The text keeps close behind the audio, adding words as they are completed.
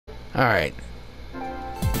Alright.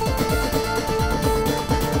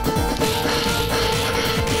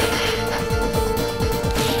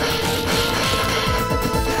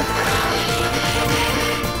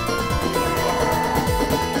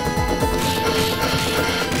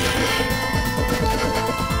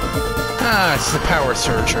 Ah, it's the power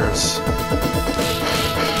surgers.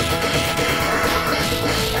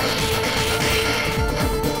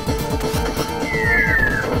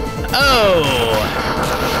 Oh!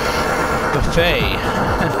 Buffet.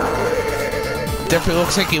 Definitely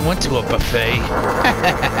looks like he went to a buffet.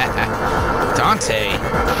 Dante.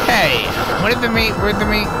 Hey, where'd the main...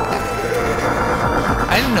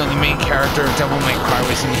 I didn't know the main character of Devil May Cry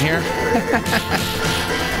was in here.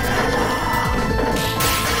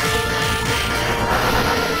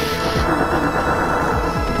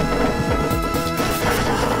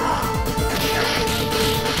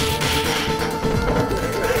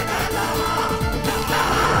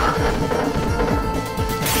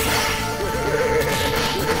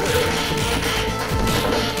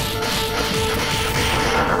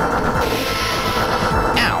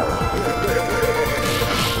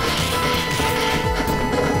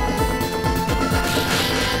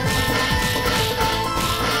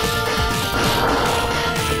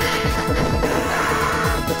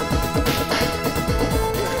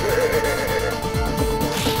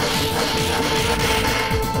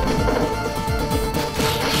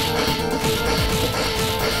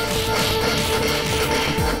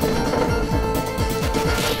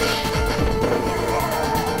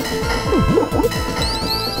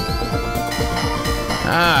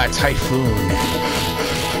 Ah, Typhoon.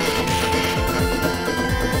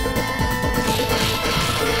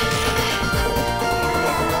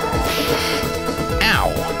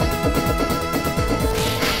 Ow.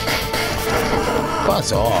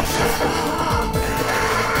 Buzz off.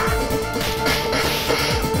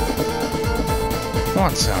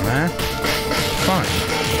 Want some, huh? Fine.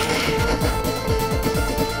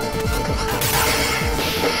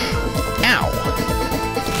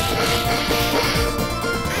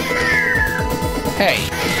 Hey.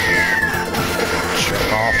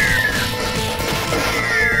 Jerk off.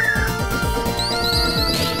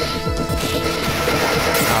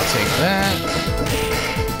 I'll take that.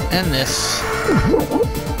 And this.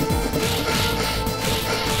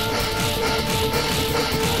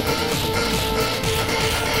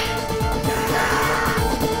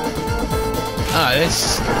 Ah,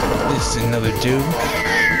 this is another dude.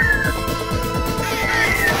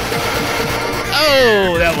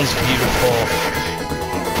 Oh, that was beautiful.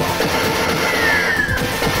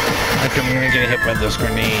 Like I'm gonna get hit by those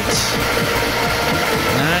grenades.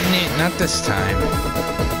 Not this time.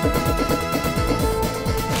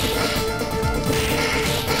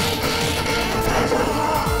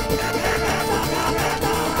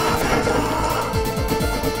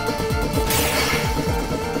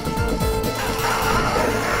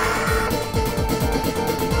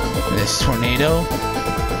 This tornado.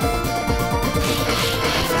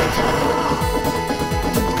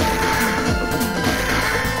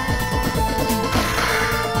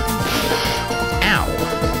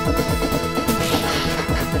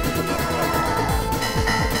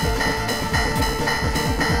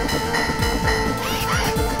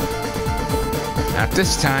 Not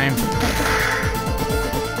this time.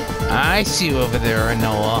 I see you over there,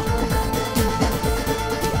 Anoa.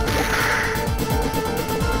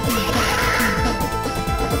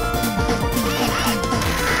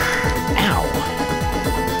 Ow.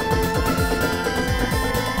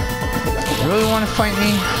 You really want to fight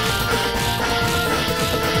me?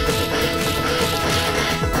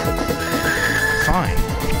 Fine.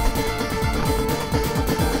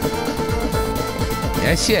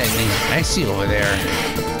 Yeah, I see it. I see over there,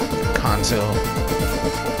 Konzo.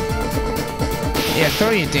 Yeah, throw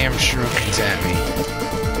your damn shurikens at me.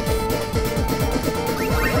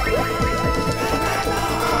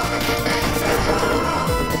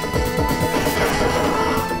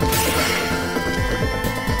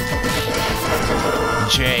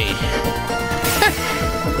 Jay.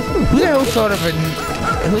 Who the hell thought of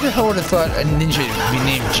who the hell would have thought a ninja would be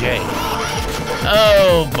named Jay?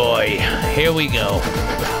 Oh boy, here we go.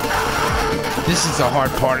 This is the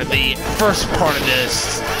hard part of the first part of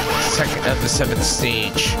this the 7th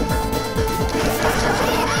stage.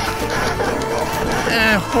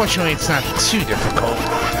 Fortunately, it's not too difficult.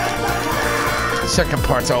 The second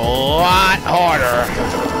part's a lot harder.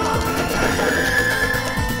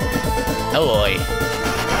 Oh boy.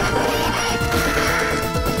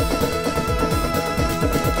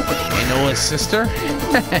 Noah's sister?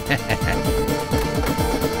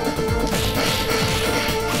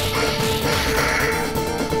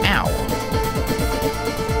 Ow.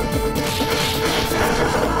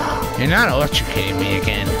 You're not electrocuting me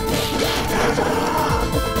again.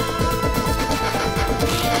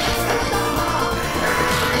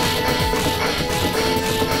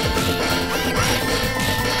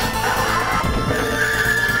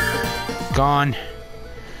 Gone.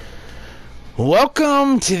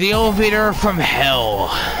 Welcome to the elevator from hell,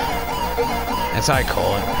 as I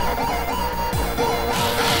call it.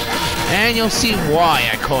 And you'll see why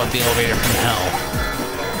I call it the elevator from hell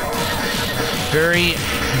very,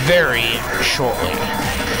 very shortly.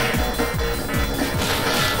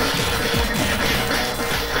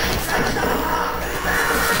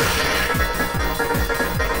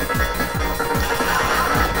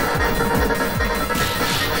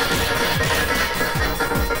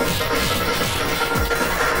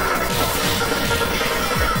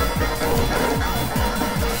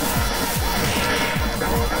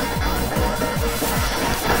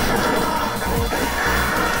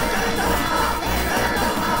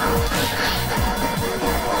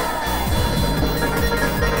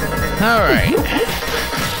 Alright.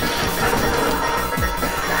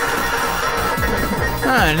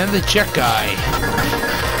 Ah, another jet guy.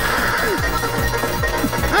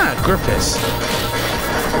 Ah, Griffiths.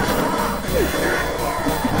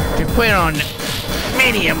 If you play it on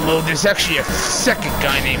medium mode, there's actually a second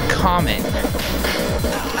guy named Comet.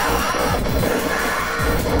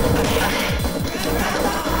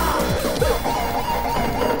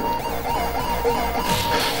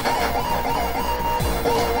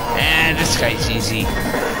 This guy's easy.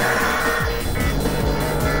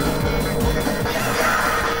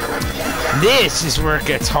 This is where it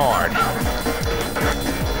gets hard.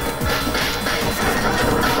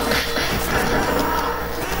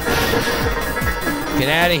 Get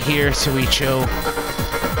out of here, Suicho.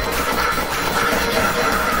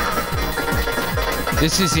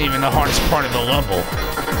 This isn't even the hardest part of the level.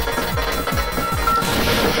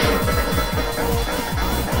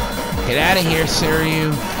 Get out of here,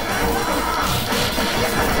 Suryu.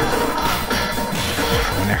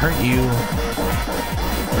 I'm gonna hurt you.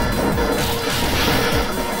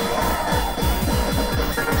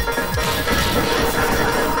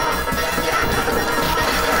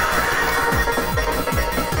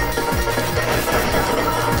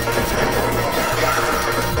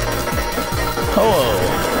 Hello,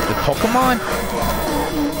 the Pokemon?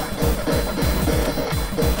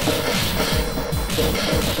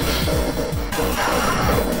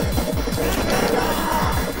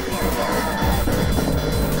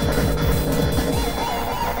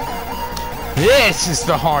 This is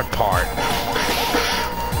the hard part.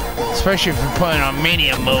 Especially if you're playing on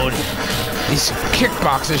Mania mode. These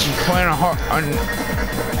kickboxers you play on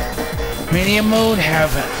Mania mode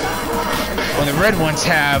have... Well, the red ones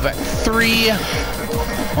have 3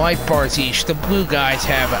 life bars each. The blue guys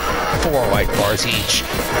have 4 life bars each.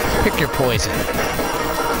 Pick your poison.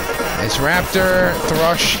 There's Raptor,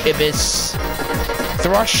 Thrush, Ibis,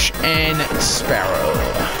 Thrush, and Sparrow.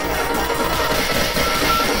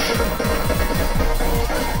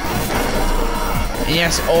 And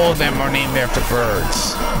yes, all of them are named after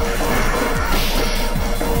birds.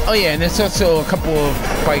 Oh yeah, and there's also a couple of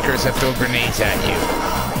bikers that throw grenades at you.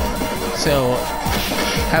 So,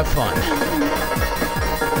 have fun.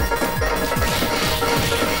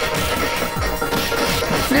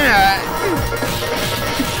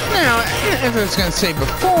 Now, as I was going to say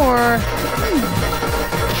before,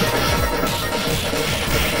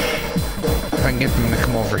 if I can get them to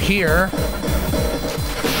come over here.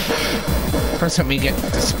 First, let me get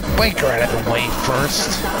this biker out of the way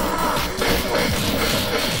first.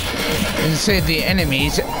 And say the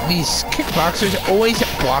enemies, these kickboxers always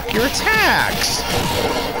block your attacks.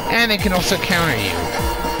 And they can also counter you.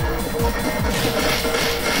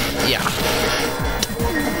 Yeah.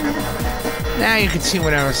 Now you can see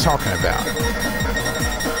what I was talking about.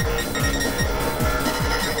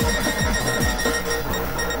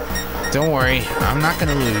 Don't worry, I'm not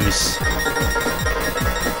gonna lose.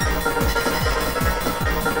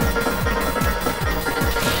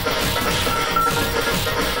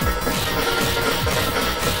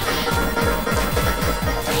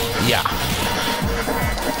 Yeah.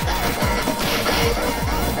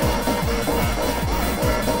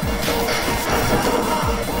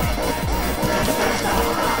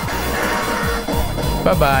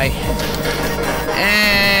 Bye-bye.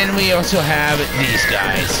 And we also have these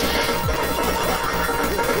guys.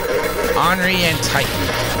 Henri and Titan.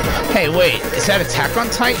 Hey, wait, is that Attack on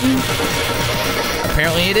Titan?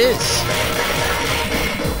 Apparently it is.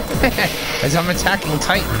 As I'm attacking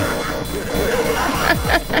Titan.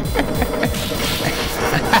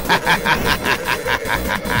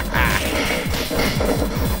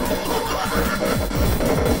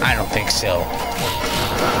 I don't think so.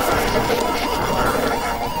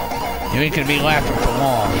 You ain't gonna be laughing for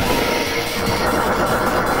long.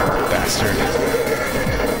 Bastard.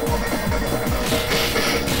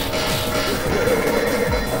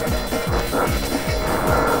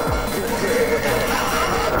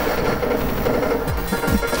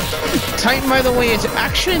 Titan, by the way, is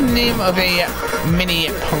actually the name of a mini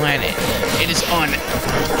planet. It is on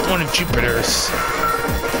one of Jupiter's.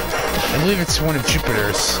 I believe it's one of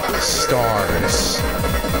Jupiter's stars.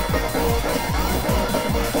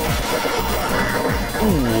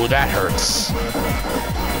 Ooh, that hurts.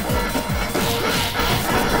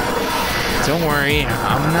 Don't worry,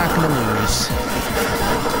 I'm not gonna lose.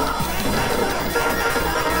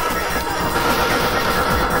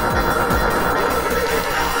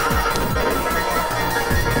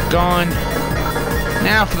 Gone.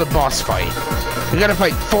 Now for the boss fight. We gotta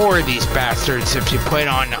fight 4 of these bastards if you play it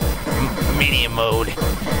on Mania mode.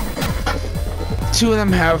 2 of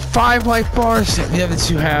them have 5 life bars, the other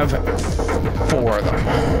 2 have 4 of them.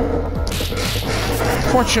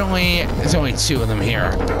 Fortunately, there's only 2 of them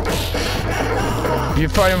here. If you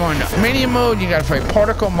fight them on Mania mode, you gotta fight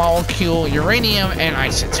particle, molecule, uranium, and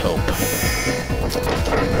isotope.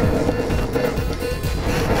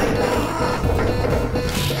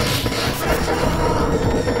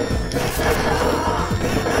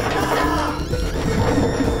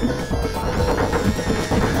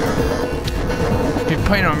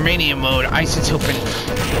 Playing on Mania mode, isotope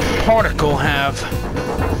and particle have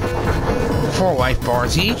 4 life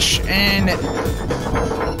bars each, and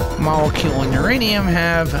molecule and uranium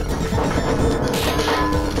have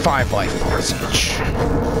 5 life bars each.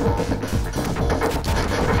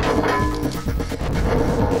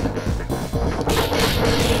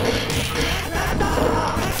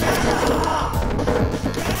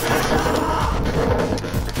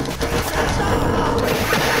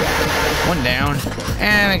 One down.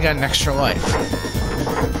 And I got an extra life.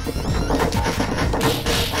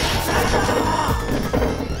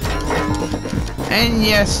 And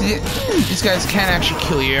yes, these guys can actually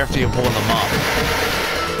kill you after you blow them up.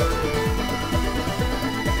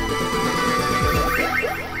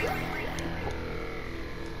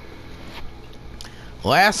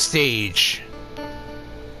 Last stage.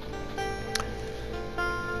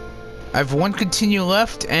 I have 1 continue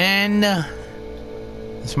left, and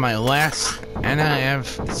it's my last. And I have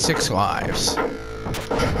 6 lives.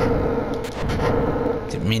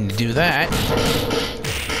 Didn't mean to do that.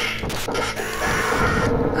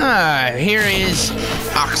 Here is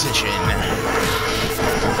oxygen.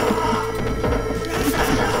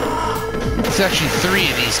 It's actually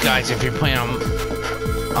 3 of these guys if you're playing on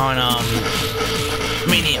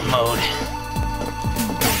Mania mode.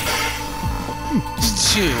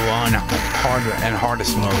 It's 2 on harder and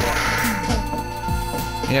hardest mode.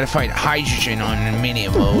 You gotta fight hydrogen on Mania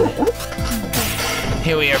mode.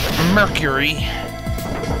 Here we have mercury.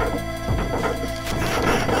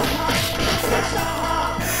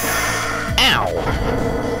 Ow!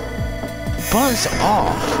 Buzz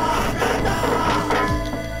off.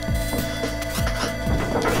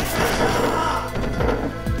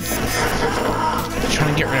 I'm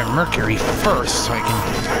trying to get rid of mercury first so I can...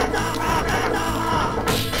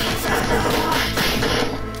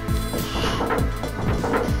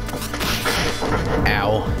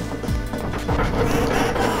 Ow.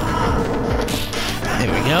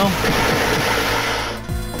 There we go.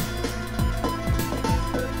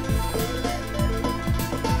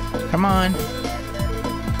 Come on.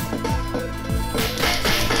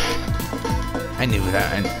 I knew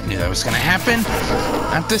that was gonna happen.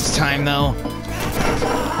 Not this time though.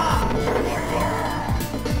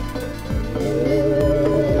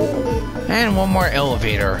 And one more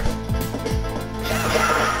elevator.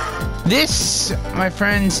 This, my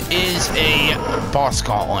friends, is a boss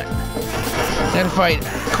gauntlet. You gotta fight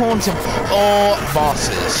clones of all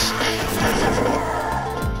bosses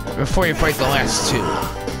before you fight the last 2.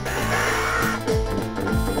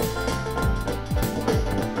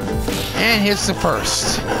 And here's the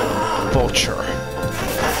first. Vulture.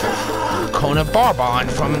 Kona Barbon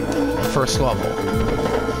from the first level.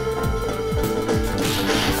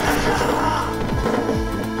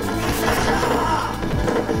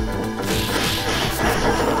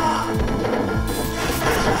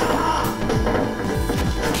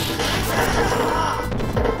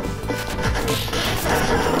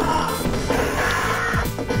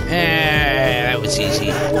 That was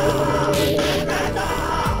easy.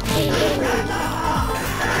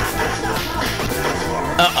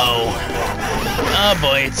 Uh-oh. Oh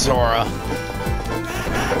boy, it's Zora.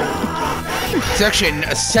 It's actually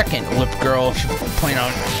a second Lip Girl if you're playing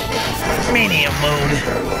on Mania mode.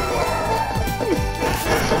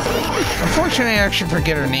 Unfortunately, I actually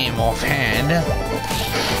forget her name offhand.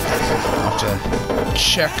 I'll have to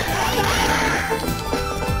check.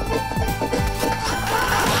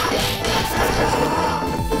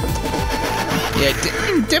 Yeah,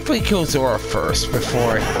 definitely kill Zora first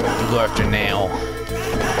before you go after Nail.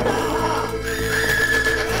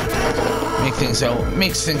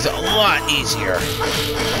 Makes things a lot easier.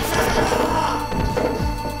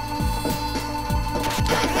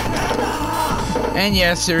 And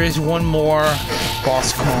yes, there is one more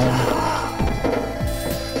boss clone.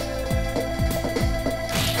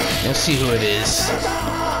 You'll see who it is.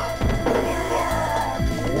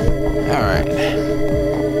 Alright.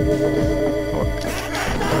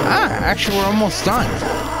 Actually, we're almost done.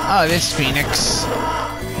 Oh, this Phoenix.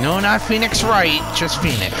 No, not Phoenix Wright, just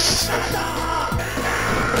Phoenix.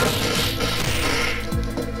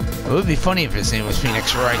 It would be funny if his name was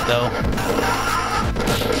Phoenix Wright, though.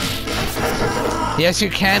 Yes, you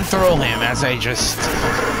can throw him, as I just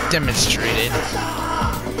demonstrated.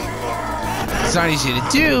 It's not easy to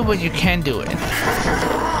do, but you can do it.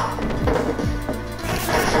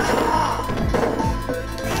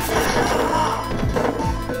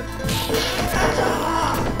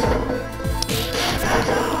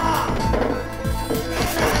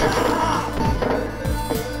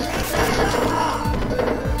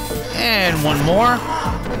 And one more.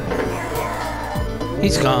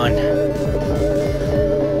 He's gone.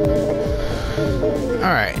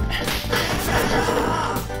 Alright.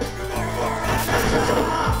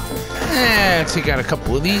 Let's take out a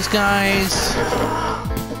couple of these guys.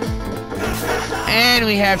 And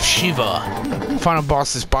we have Shiva. Final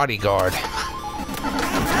boss's bodyguard.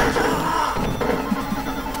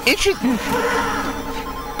 Interesting.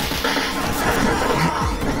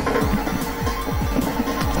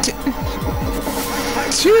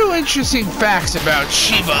 Two interesting facts about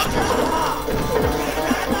Shiva.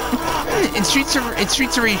 In Streets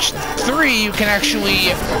of Rage 3, you can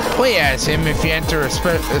actually play as him if you enter a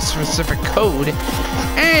specific code.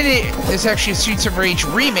 And there's actually a Streets of Rage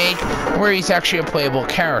remake where he's actually a playable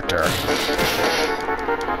character.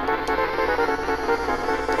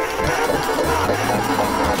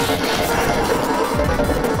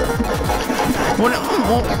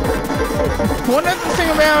 One other thing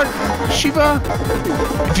about Shiva,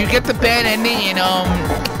 if you get the bad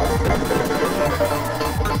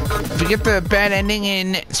ending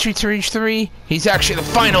in Streets of Rage 3, he's actually the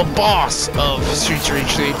final boss of Streets of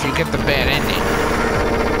Rage 3 if you get the bad ending.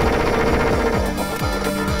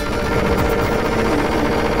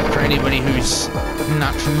 For anybody who's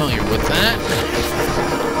not familiar with that.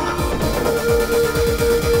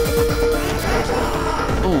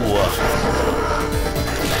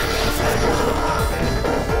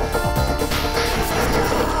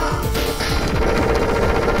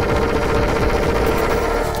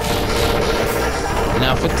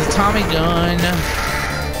 Now with the Tommy gun.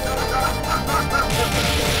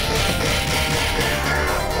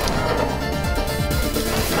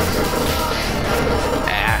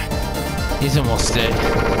 He's almost dead.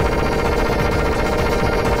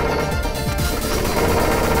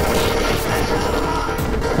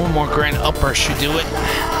 One more grand upper should do it.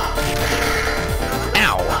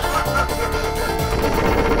 Ow!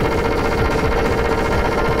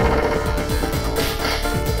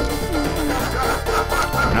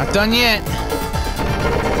 Not done yet.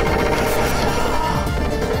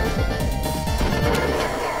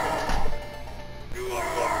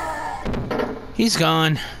 He's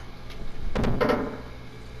gone.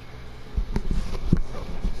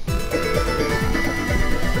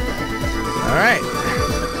 All right.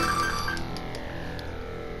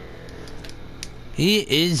 He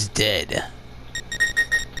is dead.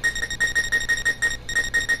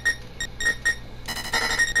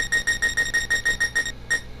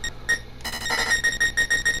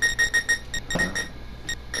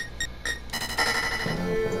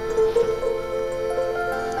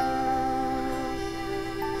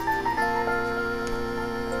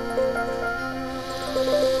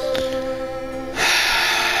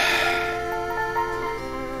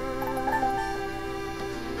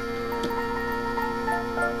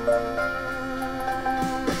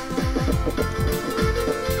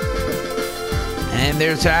 And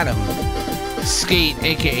there's Adam, Skate,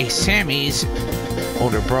 aka Sammy's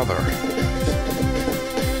older brother.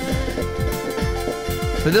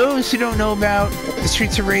 For those who don't know about the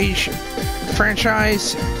Streets of Rage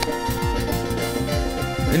franchise,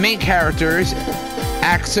 the main characters,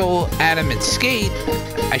 Axel, Adam, and Skate,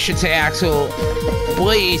 I should say Axel,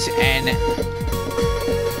 Blaze, and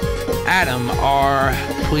Adam are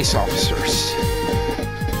police officers.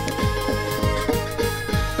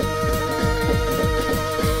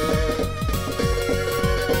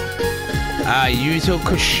 Yuzo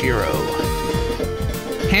Koshiro.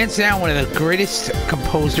 Hands down, one of the greatest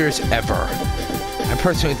composers ever. I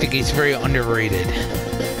personally think he's very underrated.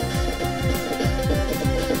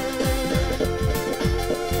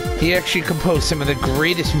 He actually composed some of the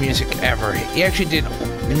greatest music ever. He actually did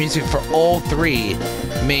the music for all 3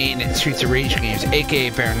 main Streets of Rage games,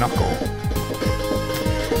 aka Bare Knuckle.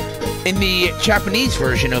 In the Japanese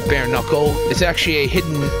version of Bare Knuckle, it's actually a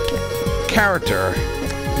hidden character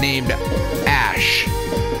named Ash.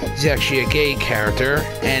 He's actually a gay character,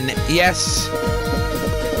 and yes,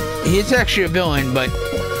 he's actually a villain, but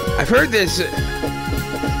I've heard this.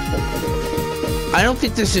 I don't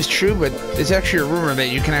think this is true, but there's actually a rumor that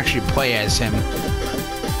you can actually play as him.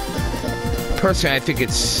 Personally, I think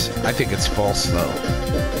it's false though.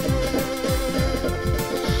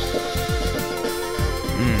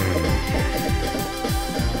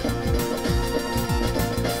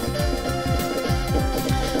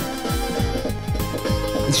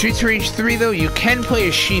 In Streets of Rage 3 though, you can play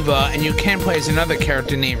as Shiva, and you can play as another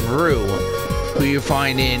character named Rue, who you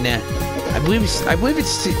find in I believe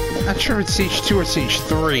it's not sure if it's stage 2 or stage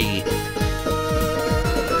 3. You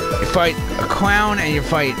fight a clown and you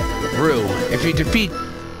fight Rue. If you defeat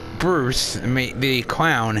Bruce, the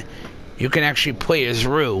clown, you can actually play as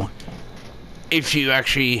Rue if you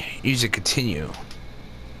actually use a continue.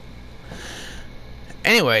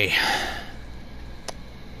 Anyway,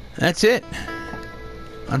 that's it.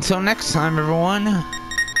 Until next time, everyone.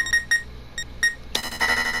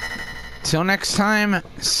 Till next time,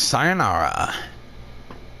 sayonara.